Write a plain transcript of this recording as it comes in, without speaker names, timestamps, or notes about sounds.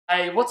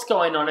Hey, what's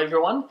going on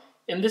everyone?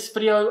 In this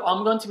video,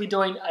 I'm going to be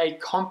doing a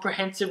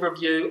comprehensive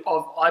review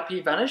of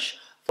Ipvanish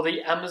for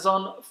the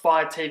Amazon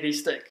Fire TV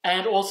Stick.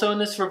 And also in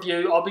this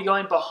review, I'll be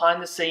going behind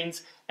the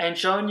scenes and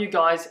showing you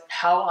guys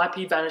how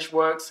Ipvanish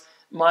works,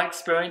 my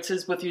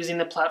experiences with using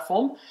the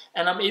platform,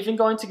 and I'm even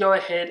going to go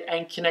ahead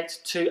and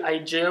connect to a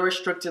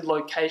geo-restricted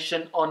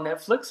location on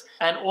Netflix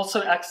and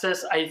also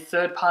access a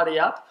third-party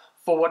app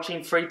for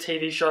watching free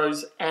TV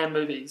shows and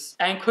movies.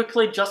 And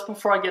quickly, just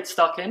before I get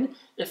stuck in,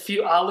 if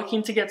you are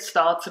looking to get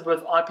started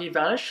with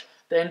Ipvanish,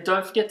 then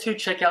don't forget to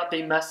check out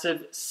the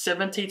massive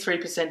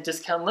 73%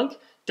 discount link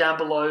down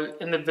below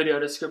in the video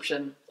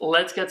description.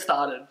 Let's get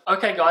started.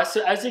 Okay guys,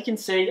 so as you can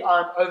see,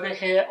 I'm over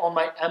here on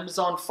my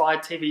Amazon Fire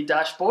TV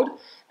dashboard,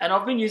 and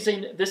I've been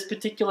using this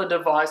particular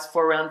device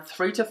for around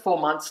 3 to 4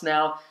 months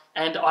now,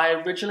 and I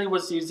originally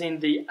was using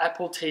the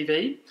Apple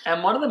TV.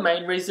 And one of the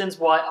main reasons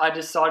why I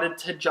decided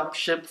to jump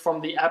ship from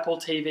the Apple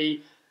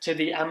TV to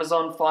the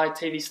Amazon Fire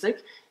TV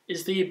Stick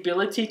is the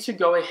ability to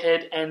go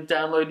ahead and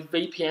download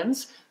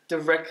VPNs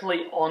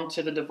directly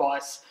onto the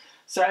device.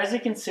 So as you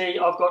can see,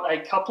 I've got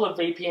a couple of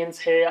VPNs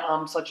here,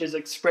 such as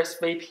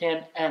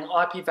ExpressVPN and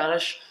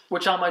Ipvanish,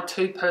 which are my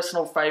two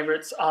personal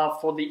favorites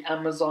for the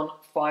Amazon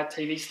Fire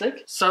TV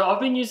Stick. So I've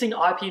been using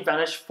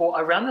Ipvanish for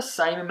around the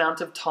same amount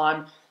of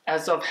time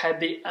as I've had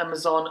the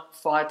Amazon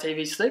Fire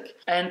TV Stick.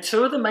 And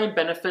two of the main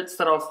benefits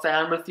that I've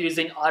found with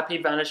using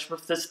Ipvanish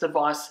with this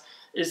device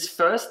is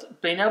first,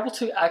 being able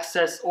to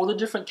access all the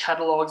different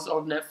catalogs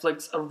of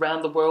Netflix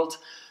around the world.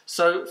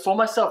 So for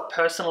myself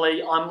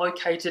personally, I'm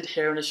located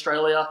here in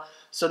Australia,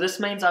 so this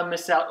means I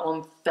miss out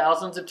on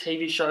thousands of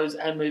TV shows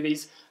and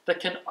movies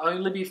that can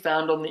only be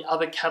found on the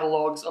other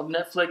catalogs of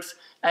Netflix.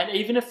 And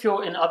even if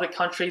you're in other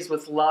countries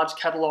with large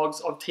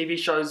catalogs of TV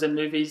shows and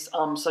movies,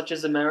 such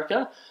as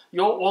America,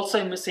 you're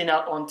also missing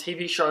out on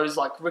TV shows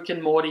like Rick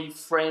and Morty,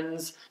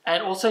 Friends,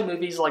 and also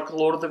movies like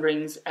Lord of the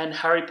Rings and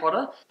Harry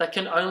Potter that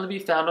can only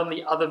be found on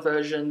the other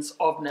versions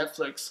of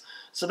Netflix.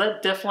 So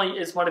that definitely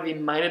is one of the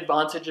main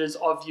advantages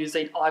of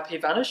using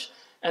Ipvanish.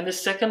 And the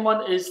second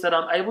one is that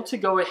I'm able to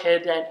go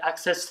ahead and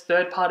access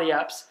third-party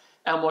apps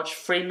and watch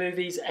free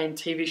movies and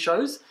TV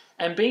shows,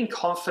 and being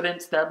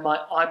confident that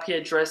my IP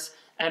address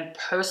and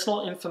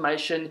personal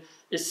information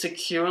is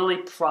securely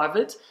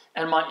private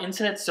and my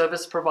internet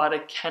service provider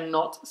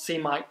cannot see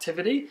my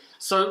activity.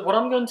 So what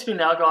I'm going to do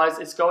now, guys,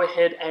 is go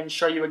ahead and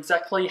show you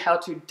exactly how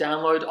to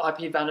download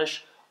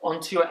Ipvanish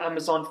onto your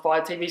Amazon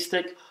Fire TV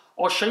Stick.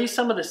 I'll show you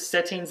some of the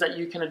settings that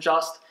you can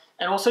adjust,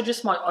 and also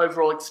just my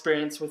overall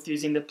experience with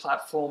using the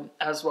platform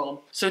as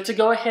well. So to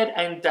go ahead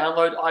and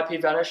download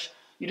Ipvanish,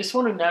 you just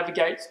want to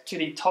navigate to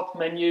the top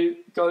menu,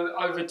 go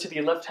over to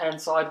the left-hand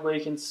side where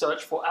you can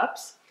search for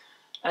apps.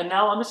 And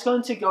now I'm just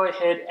going to go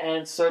ahead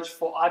and search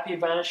for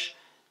Ipvanish,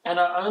 and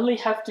I only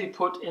have to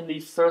put in the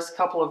first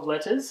couple of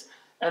letters,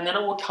 and then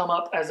it will come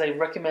up as a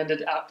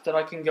recommended app that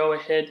I can go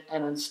ahead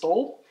and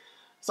install.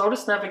 So I'll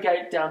just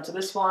navigate down to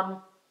this one,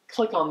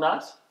 click on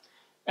that.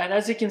 And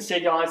as you can see,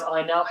 guys,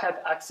 I now have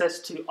access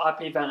to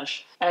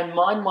Ipvanish, and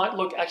mine might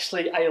look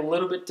actually a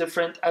little bit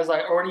different as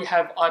I already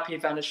have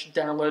Ipvanish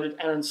downloaded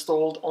and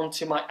installed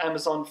onto my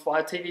Amazon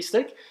Fire TV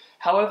Stick.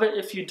 However,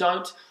 if you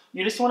don't,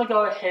 you just want to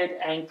go ahead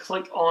and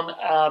click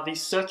on the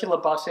circular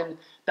button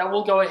that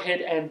will go ahead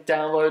and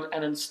download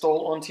and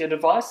install onto your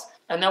device,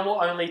 and that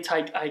will only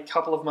take a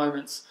couple of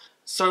moments.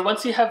 So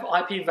once you have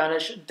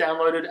Ipvanish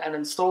downloaded and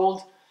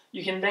installed,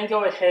 you can then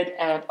go ahead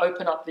and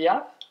open up the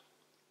app.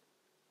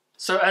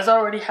 So as I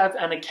already have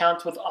an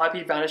account with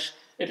Ipvanish,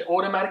 it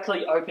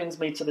automatically opens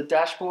me to the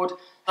dashboard.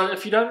 So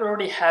if you don't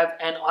already have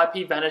an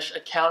Ipvanish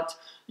account,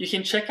 you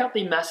can check out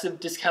the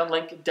massive discount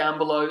link down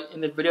below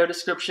in the video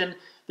description.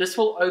 This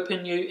will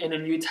open you in a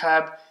new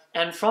tab,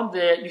 and from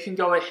there you can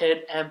go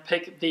ahead and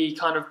pick the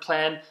kind of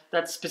plan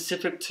that's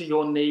specific to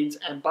your needs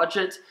and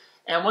budget.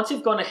 And once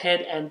you've gone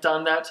ahead and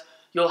done that,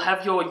 you'll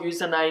have your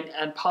username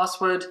and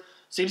password.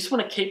 So you just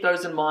want to keep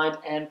those in mind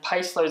and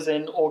paste those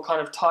in, or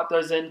kind of type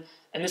those in,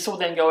 and this will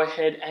then go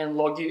ahead and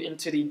log you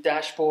into the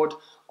dashboard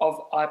of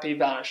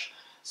Ipvanish.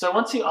 So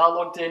once you are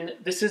logged in,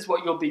 this is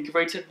what you'll be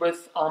greeted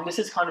with. This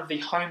is kind of the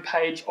home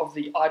page of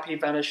the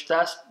Ipvanish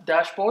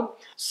dashboard.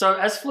 So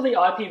as for the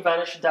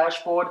Ipvanish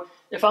dashboard,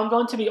 if I'm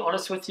going to be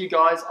honest with you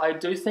guys, I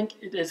do think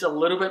it is a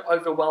little bit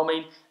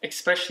overwhelming,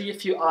 especially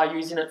if you are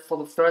using it for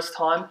the first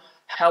time.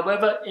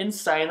 However, in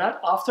saying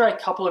that, after a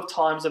couple of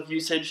times of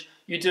usage,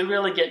 you do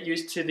really get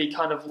used to the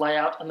kind of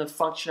layout and the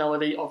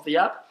functionality of the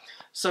app.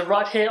 So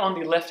right here on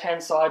the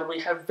left-hand side,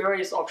 we have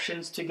various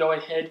options to go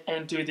ahead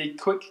and do the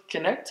quick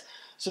connect.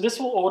 So this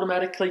will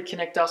automatically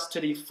connect us to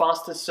the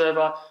fastest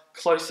server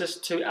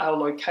closest to our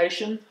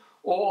location,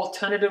 or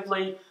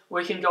alternatively,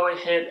 we can go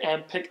ahead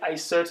and pick a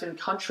certain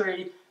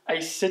country, a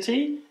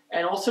city,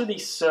 and also the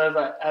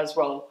server as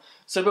well.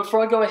 So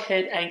before I go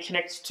ahead and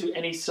connect to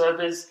any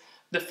servers,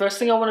 the first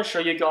thing I want to show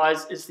you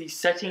guys is the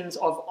settings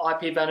of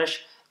Ipvanish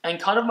and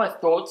kind of my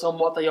thoughts on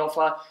what they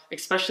offer,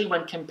 especially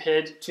when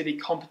compared to the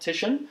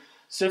competition.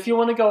 So if you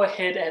want to go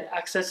ahead and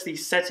access the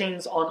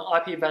settings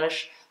on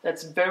Ipvanish,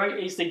 that's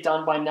very easily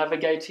done by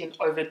navigating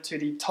over to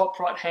the top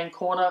right hand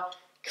corner,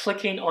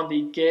 clicking on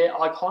the gear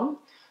icon.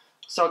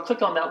 So I'll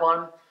click on that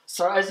one.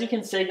 So as you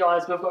can see,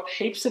 guys, we've got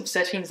heaps of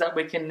settings that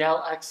we can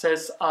now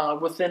access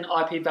within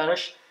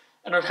Ipvanish.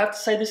 And I'd have to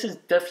say this is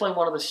definitely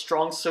one of the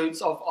strong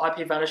suits of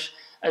Ipvanish,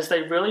 as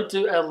they really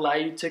do allow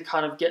you to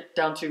kind of get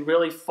down to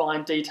really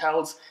fine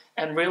details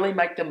and really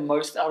make the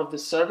most out of the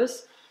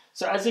service.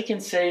 So as you can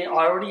see,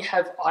 I already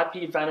have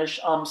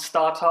Ipvanish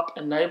Startup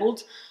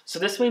enabled. So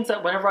this means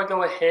that whenever I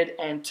go ahead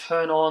and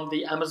turn on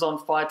the Amazon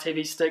Fire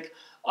TV Stick,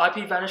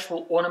 Ipvanish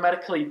will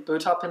automatically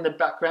boot up in the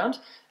background,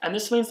 and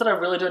this means that I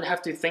really don't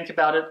have to think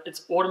about it.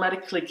 It's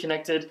automatically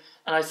connected,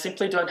 and I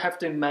simply don't have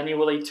to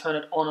manually turn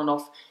it on and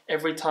off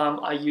every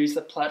time I use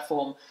the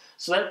platform.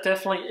 So that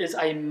definitely is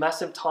a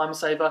massive time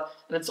saver,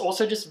 and it's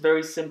also just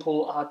very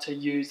simple to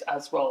use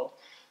as well.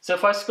 So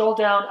if I scroll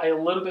down a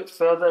little bit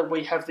further,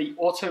 we have the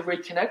auto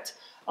reconnect.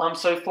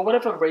 So for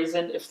whatever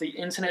reason, if the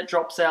internet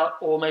drops out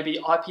or maybe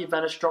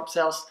Ipvanish drops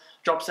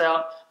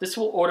out, this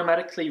will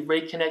automatically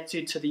reconnect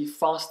you to the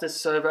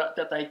fastest server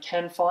that they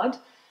can find.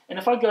 And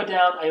if I go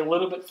down a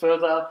little bit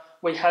further,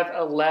 we have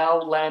allow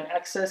LAN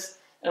access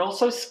and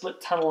also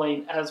split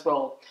tunneling as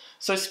well.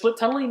 So split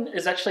tunneling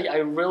is actually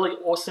a really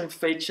awesome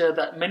feature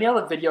that many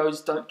other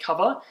videos don't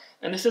cover,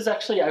 and this is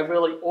actually a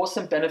really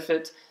awesome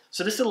benefit.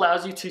 So this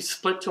allows you to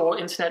split your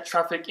internet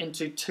traffic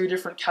into two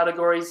different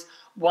categories,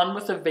 one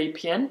with a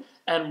VPN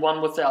and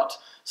one without.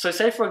 So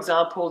say for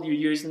example you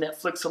use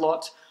Netflix a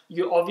lot,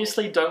 you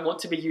obviously don't want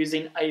to be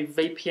using a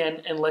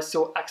VPN unless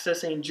you're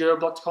accessing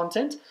geo-blocked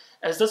content,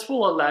 as this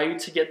will allow you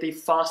to get the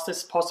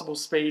fastest possible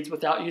speeds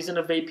without using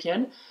a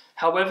VPN.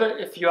 However,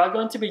 if you are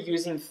going to be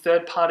using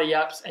third-party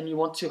apps and you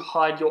want to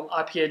hide your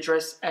IP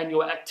address and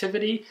your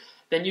activity,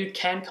 then you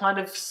can kind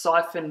of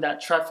siphon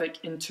that traffic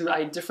into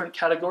a different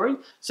category.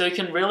 So you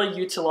can really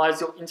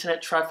utilize your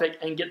internet traffic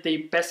and get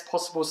the best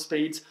possible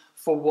speeds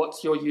for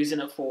what you're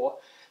using it for.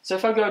 So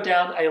if I go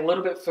down a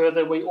little bit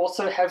further, we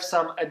also have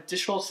some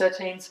additional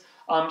settings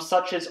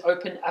such as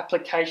open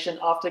application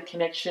after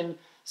connection,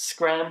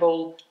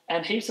 scramble,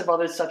 and heaps of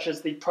others such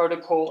as the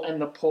protocol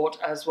and the port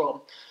as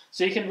well.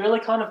 So you can really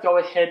kind of go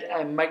ahead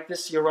and make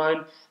this your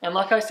own. And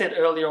like I said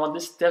earlier on,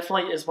 this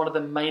definitely is one of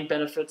the main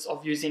benefits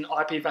of using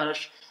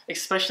Ipvanish,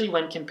 especially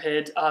when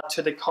compared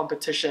to the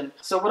competition.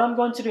 So what I'm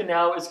going to do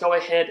now is go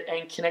ahead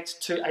and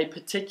connect to a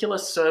particular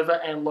server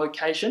and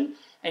location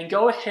and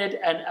go ahead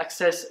and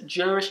access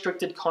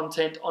geo-restricted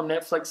content on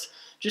Netflix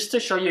just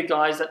to show you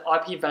guys that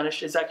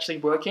Ipvanish is actually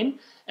working,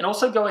 and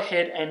also go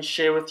ahead and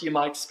share with you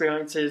my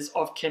experiences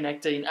of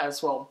connecting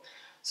as well.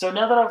 So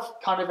now that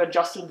I've kind of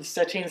adjusted the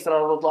settings that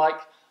I would like,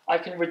 I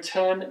can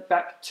return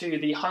back to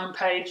the home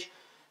page,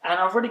 and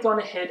I've already gone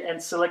ahead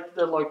and selected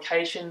the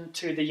location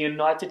to the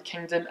United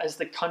Kingdom as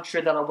the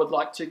country that I would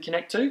like to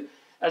connect to,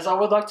 as I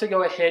would like to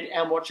go ahead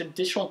and watch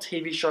additional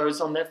TV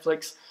shows on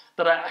Netflix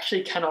that I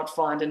actually cannot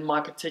find in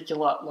my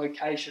particular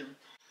location.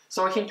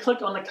 So I can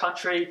click on the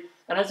country,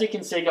 and as you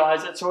can see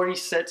guys, it's already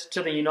set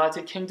to the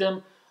United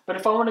Kingdom, but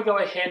if I want to go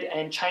ahead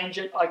and change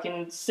it, I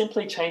can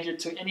simply change it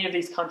to any of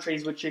these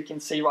countries which you can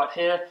see right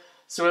here.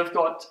 So we've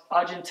got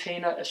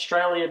Argentina,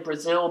 Australia,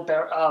 Brazil,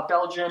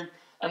 Belgium,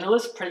 and the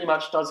list pretty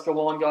much does go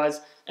on,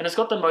 guys. And it's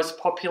got the most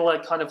popular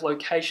kind of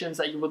locations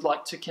that you would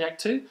like to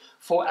connect to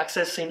for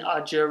accessing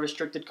our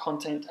geo-restricted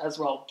content as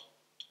well.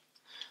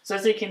 So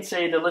as you can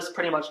see, the list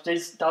pretty much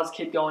does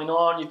keep going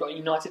on. You've got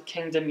United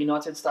Kingdom,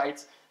 United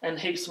States, and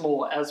heaps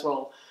more as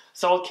well.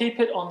 So I'll keep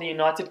it on the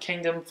United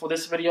Kingdom for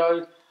this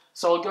video.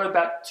 So I'll go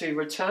back to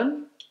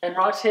return. And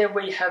right here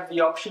we have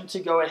the option to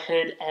go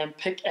ahead and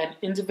pick an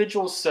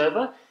individual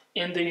server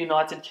in the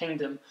United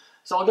Kingdom.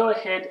 So I'll go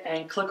ahead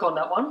and click on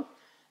that one.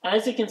 And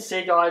as you can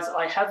see guys,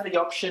 I have the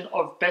option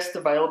of best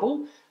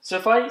available. So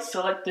if I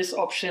select this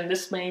option,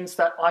 this means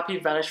that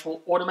Ipvanish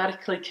will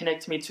automatically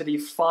connect me to the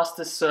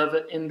fastest server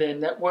in their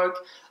network.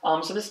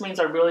 So this means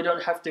I really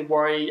don't have to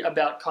worry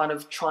about kind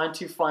of trying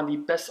to find the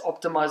best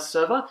optimized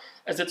server,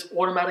 as it's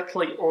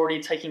automatically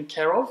already taken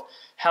care of.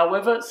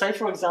 However, say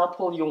for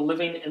example, you're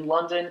living in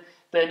London,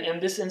 then in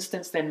this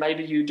instance, then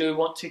maybe you do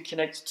want to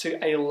connect to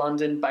a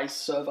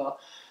London-based server.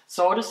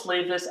 So I'll just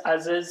leave this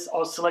as is.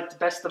 I'll select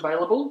best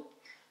available,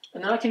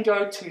 and then I can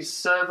go to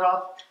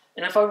server.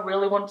 And if I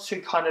really want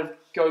to kind of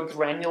go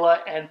granular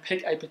and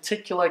pick a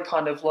particular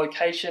kind of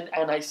location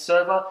and a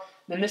server,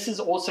 then this is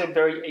also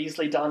very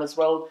easily done as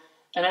well.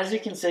 And as you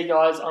can see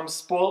guys, I'm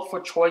spoiled for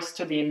choice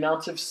to the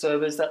amount of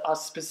servers that are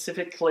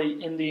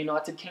specifically in the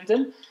United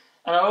Kingdom.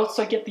 And I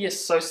also get the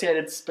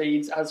associated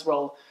speeds as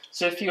well.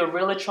 So if you're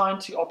really trying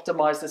to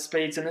optimize the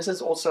speeds, and this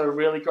is also a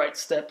really great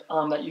step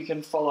that you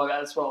can follow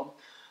as well.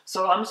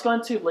 So I'm just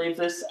going to leave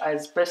this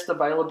as best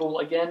available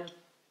again.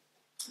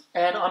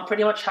 And I'm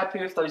pretty much happy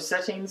with those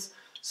settings.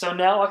 So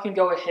now I can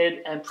go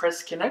ahead and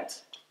press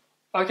connect.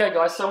 Okay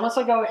guys, so once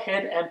I go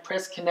ahead and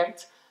press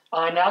connect,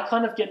 I now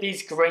kind of get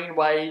these green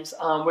waves,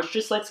 which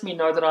just lets me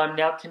know that I'm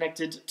now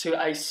connected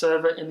to a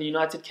server in the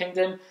United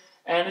Kingdom.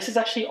 And this is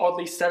actually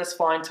oddly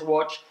satisfying to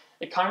watch.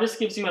 It kind of just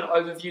gives you an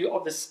overview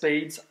of the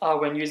speeds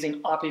when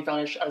using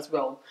Ipvanish as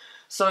well.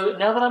 So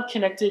now that I'm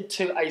connected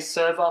to a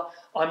server,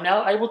 I'm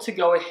now able to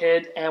go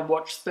ahead and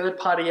watch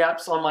third-party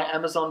apps on my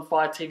Amazon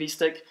Fire TV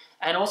Stick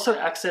and also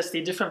access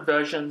the different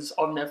versions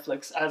of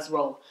Netflix as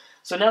well.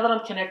 So now that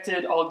I'm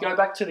connected, I'll go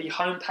back to the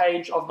home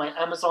page of my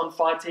Amazon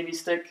Fire TV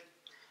Stick,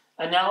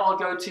 and now I'll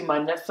go to my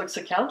Netflix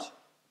account.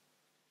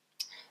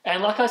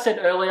 And like I said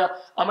earlier,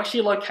 I'm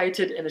actually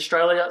located in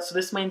Australia, so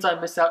this means I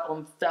miss out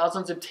on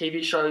thousands of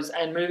TV shows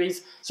and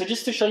movies. So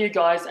just to show you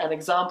guys an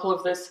example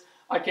of this,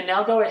 I can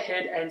now go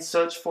ahead and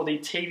search for the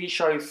TV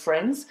show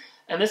Friends,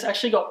 and this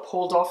actually got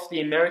pulled off the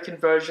American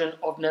version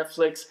of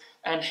Netflix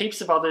and heaps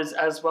of others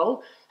as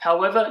well.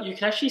 However, you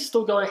can actually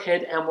still go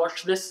ahead and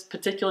watch this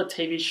particular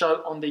TV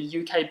show on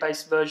the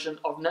UK-based version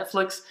of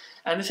Netflix,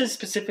 and this is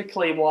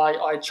specifically why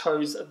I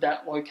chose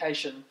that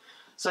location.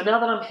 So now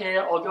that I'm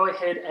here, I'll go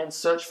ahead and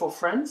search for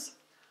Friends.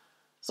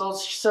 So I'll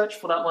search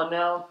for that one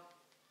now.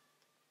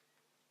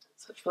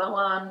 Search for that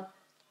one.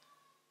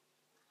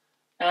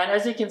 And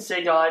as you can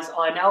see, guys,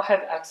 I now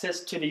have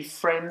access to the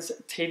Friends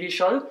TV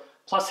show,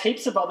 plus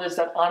heaps of others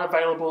that aren't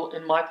available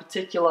in my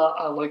particular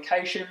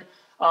location,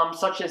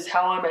 such as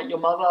How I Met Your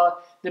Mother,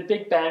 The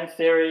Big Bang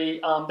Theory,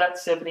 That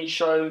 70s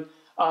Show,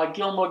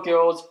 Gilmore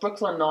Girls,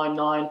 Brooklyn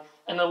Nine-Nine,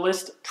 and the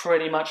list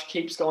pretty much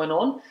keeps going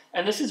on.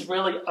 And this is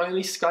really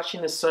only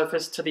scratching the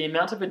surface to the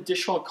amount of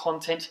additional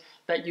content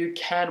that you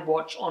can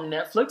watch on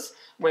Netflix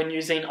when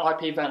using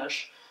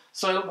Ipvanish.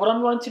 So what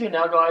I'm going to do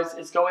now, guys,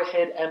 is go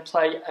ahead and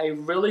play a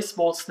really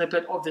small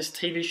snippet of this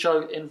TV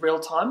show in real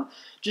time,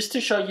 just to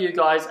show you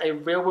guys a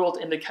real-world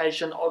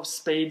indication of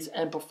speeds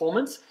and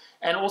performance,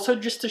 and also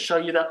just to show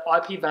you that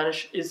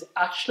Ipvanish is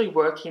actually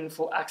working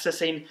for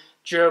accessing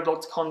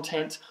geo-blocked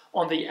content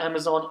on the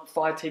Amazon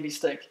Fire TV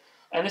Stick.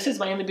 And this is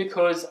mainly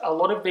because a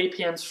lot of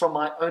VPNs from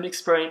my own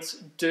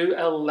experience do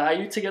allow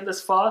you to get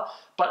this far,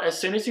 but as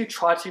soon as you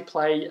try to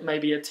play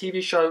maybe a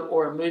TV show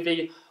or a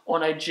movie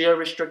on a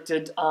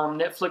geo-restricted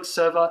Netflix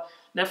server,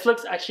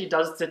 Netflix actually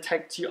does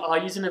detect you are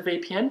using a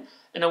VPN,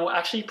 and it will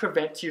actually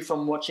prevent you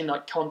from watching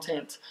that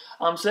content.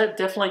 So that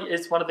definitely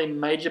is one of the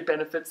major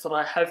benefits that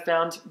I have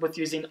found with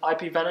using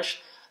Ipvanish.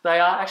 They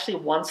are actually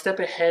one step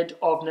ahead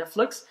of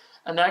Netflix,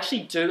 and they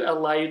actually do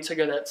allow you to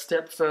go that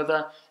step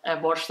further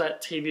and watch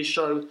that TV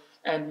show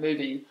and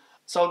movie.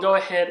 So I'll go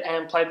ahead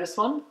and play this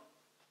one.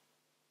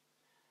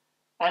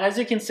 And as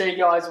you can see,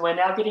 guys, we're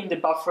now getting the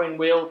buffering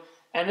wheel,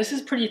 and this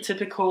is pretty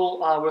typical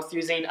with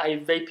using a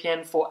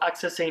VPN for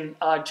accessing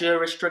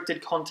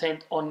geo-restricted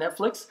content on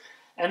Netflix.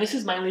 And this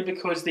is mainly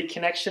because the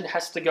connection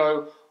has to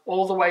go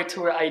all the way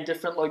to a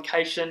different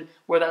location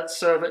where that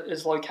server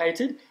is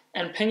located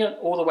and ping it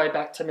all the way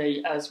back to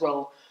me as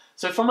well.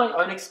 So from my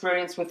own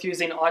experience with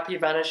using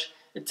Ipvanish,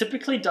 it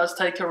typically does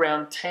take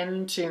around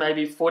 10 to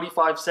maybe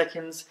 45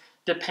 seconds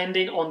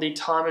depending on the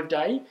time of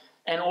day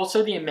and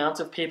also the amount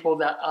of people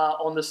that are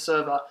on the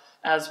server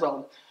as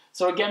well.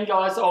 So again,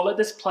 guys, I'll let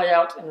this play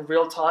out in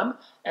real time,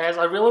 as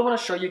I really want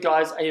to show you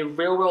guys a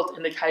real-world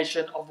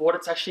indication of what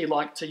it's actually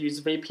like to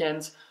use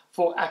VPNs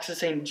for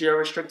accessing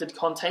geo-restricted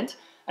content.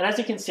 And as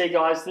you can see,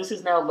 guys, this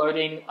is now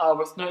loading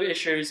with no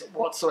issues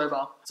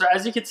whatsoever. So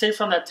as you can see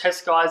from that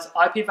test, guys,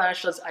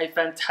 Ipvanish does a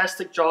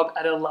fantastic job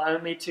at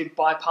allowing me to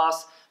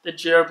bypass the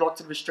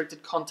geo-blocked and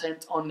restricted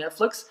content on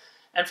Netflix.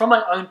 And from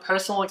my own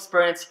personal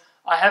experience,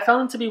 I have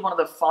found them to be one of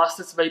the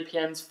fastest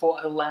VPNs for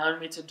allowing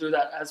me to do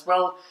that as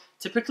well.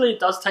 Typically, it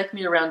does take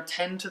me around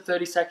 10 to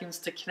 30 seconds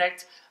to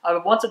connect,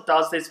 but once it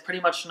does, there's pretty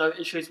much no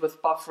issues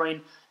with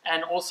buffering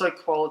and also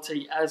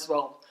quality as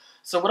well.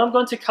 So what I'm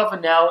going to cover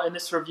now in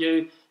this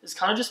review is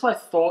kind of just my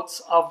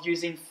thoughts of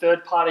using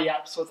third-party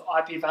apps with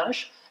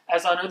Ipvanish,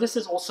 as I know this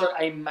is also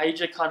a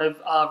major kind of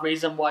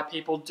reason why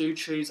people do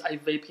choose a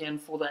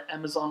VPN for the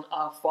Amazon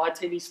Fire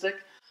TV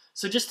Stick.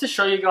 So just to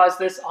show you guys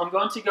this, I'm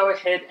going to go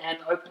ahead and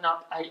open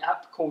up an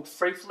app called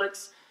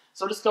Freeflix.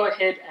 So I'll just go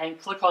ahead and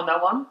click on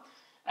that one.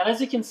 And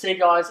as you can see,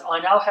 guys, I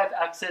now have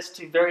access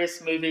to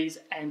various movies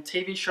and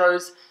TV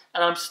shows,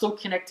 and I'm still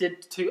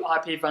connected to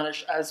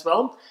Ipvanish as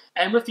well.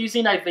 And with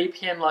using a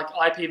VPN like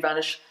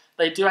Ipvanish,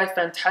 they do a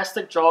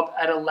fantastic job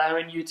at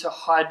allowing you to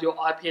hide your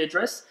IP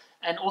address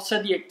and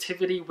also the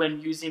activity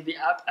when using the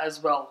app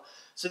as well.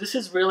 So this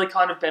is really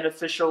kind of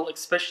beneficial,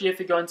 especially if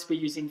you're going to be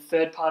using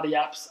third-party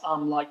apps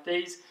like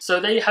these. So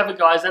there you have it,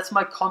 guys. That's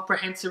my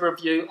comprehensive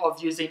review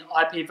of using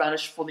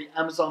Ipvanish for the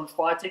Amazon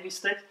Fire TV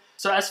Stick.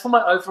 So as for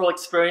my overall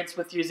experience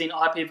with using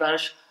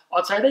Ipvanish,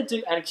 I'd say they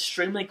do an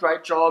extremely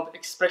great job,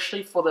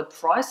 especially for the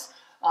price.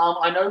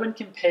 I know when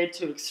compared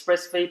to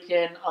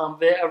ExpressVPN,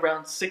 they're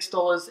around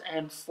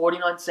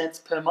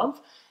 $6.49 per month.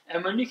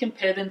 And when you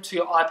compare them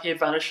to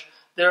Ipvanish,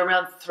 they're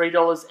around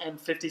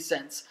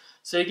 $3.50.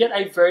 So you get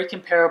a very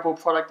comparable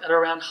product at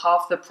around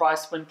half the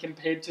price when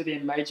compared to their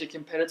major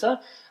competitor.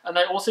 And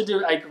they also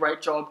do a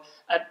great job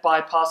at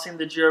bypassing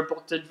the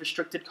geo-blocked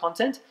restricted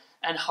content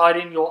and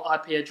hiding your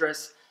IP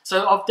address.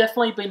 So I've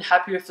definitely been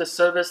happy with the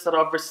service that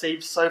I've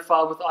received so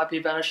far with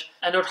Ipvanish,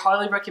 and I'd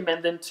highly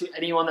recommend them to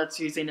anyone that's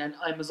using an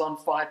Amazon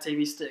Fire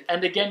TV Stick.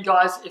 And again,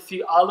 guys, if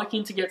you are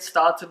looking to get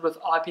started with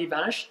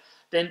Ipvanish,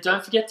 then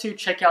don't forget to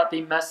check out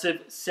the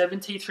massive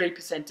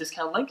 73%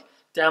 discount link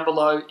down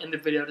below in the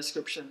video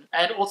description.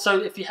 And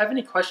also, if you have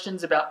any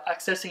questions about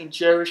accessing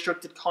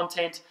geo-restricted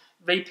content,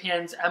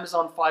 VPNs,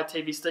 Amazon Fire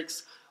TV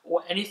sticks,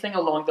 or anything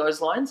along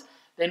those lines,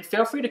 then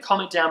feel free to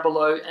comment down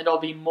below and I'll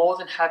be more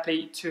than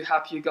happy to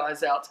help you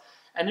guys out.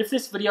 And if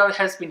this video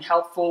has been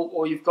helpful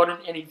or you've gotten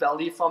any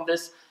value from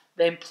this,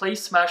 then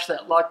please smash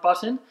that like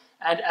button.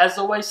 And as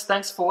always,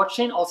 thanks for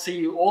watching. I'll see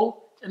you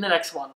all in the next one.